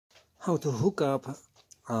How to hook up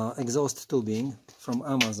exhaust tubing from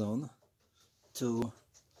Amazon to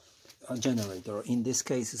a generator. In this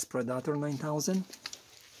case it's Predator 9000.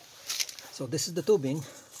 So this is the tubing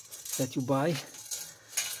that you buy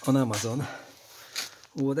on Amazon.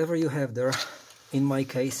 Whatever you have there, in my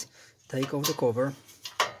case, take off the cover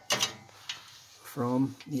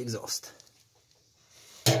from the exhaust.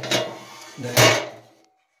 Then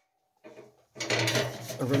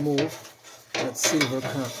remove that silver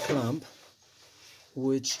clamp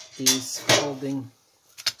which is holding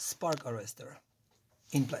spark arrestor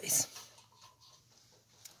in place.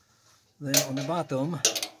 Then on the bottom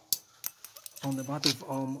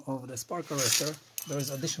of the spark arrestor there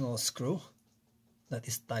is additional screw that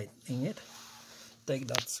is tightening it. Take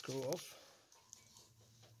that screw off,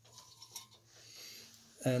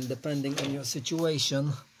 and depending on your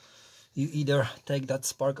situation you either take that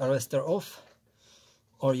spark arrestor off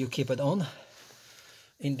or you keep it on.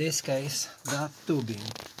 In this case, that tubing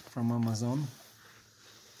from Amazon,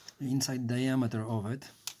 the inside diameter of it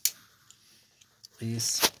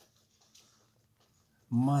is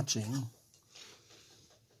matching.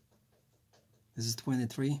 This is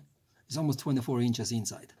 23, it's almost 24 inches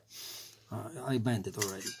inside. I bent it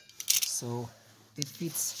already, so it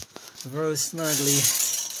fits very snugly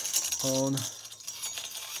on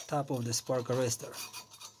top of the spark arrestor.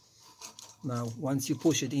 Now once you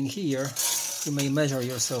push it in here, you may measure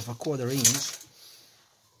yourself a 1/4 inch.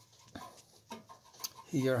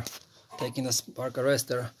 Here, taking a spark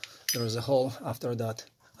arrestor, there is a hole after that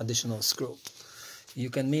additional screw.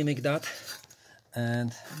 You can mimic that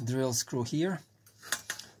and drill screw here.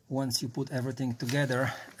 Once you put everything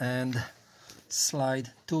together and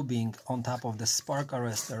slide tubing on top of the spark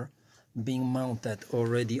arrestor being mounted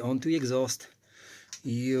already onto the exhaust,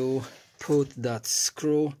 you put that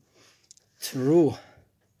screw through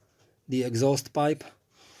the exhaust pipe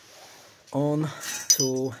on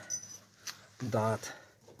to that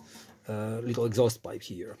little exhaust pipe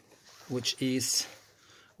here, which is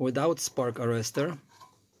without spark arrestor.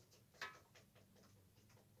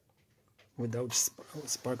 Without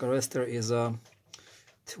spark arrestor is a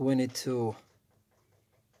 22,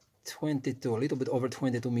 a little bit over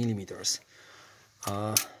 22 millimeters.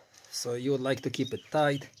 So you would like to keep it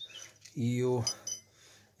tight. You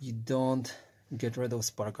don't get rid of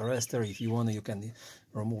spark arrestor. If you want to, you can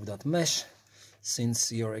remove that mesh, since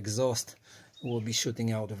your exhaust will be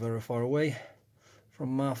shooting out very far away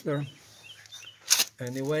from muffler.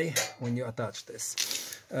 Anyway, when you attach this,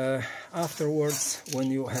 afterwards, when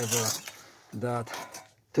you have that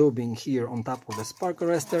tubing here on top of the spark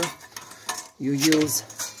arrestor, you use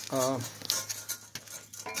a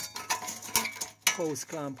hose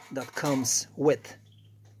clamp that comes with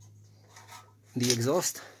the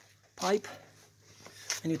exhaust pipe,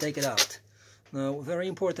 and you take it out. Now, very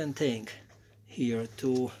important thing here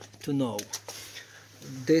to know,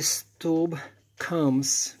 this tube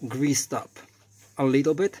comes greased up a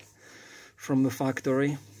little bit from the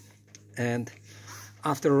factory, and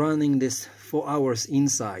after running this 4 hours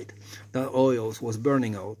inside, the oil was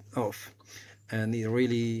burning off, and it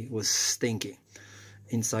really was stinky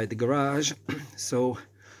inside the garage. So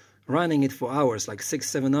running it for hours, like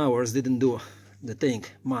 6-7 hours, didn't do the thing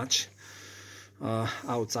much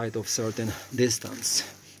outside of certain distance.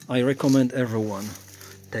 I recommend everyone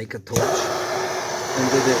take a torch and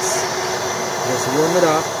do this. Just warm it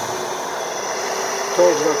up,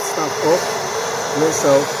 torch that stuff off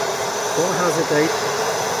yourself, don't hesitate,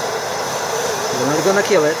 you're not gonna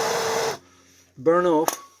kill it. Burn off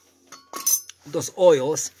those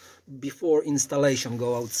oils before installation.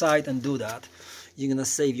 Go outside and do that. You're gonna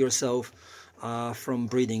save yourself from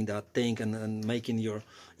breathing that thing and making your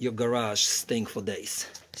garage stink for days.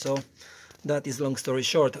 So that is long story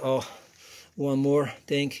short. Oh, one more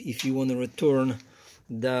thing, if you want to return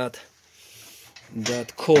that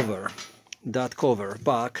cover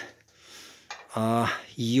back,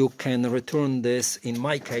 you can return this, in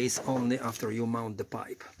my case, only after you mount the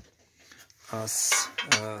pipe, as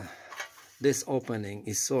this opening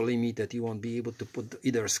is so limited you won't be able to put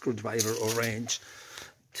either screwdriver or wrench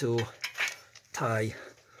to tie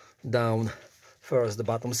down first the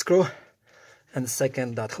bottom screw and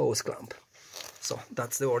second that hose clamp. So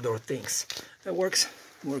that's the order of things. It works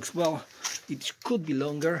well. It could be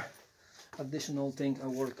longer. Additional thing I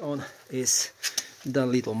worked on is the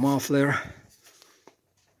little muffler,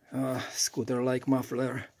 scooter-like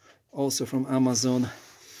muffler, also from Amazon.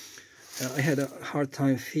 I had a hard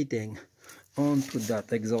time fitting onto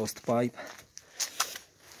that exhaust pipe,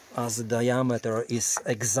 as the diameter is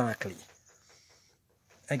exactly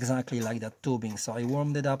like that tubing. So I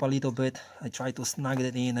warmed it up a little bit. I tried to snug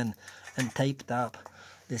it in and taped up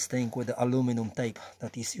this thing with the aluminum tape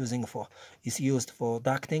that is used for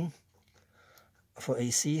ducting for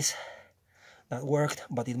ACs. That worked,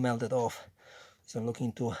 but it melted off. So I'm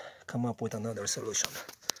looking to come up with another solution.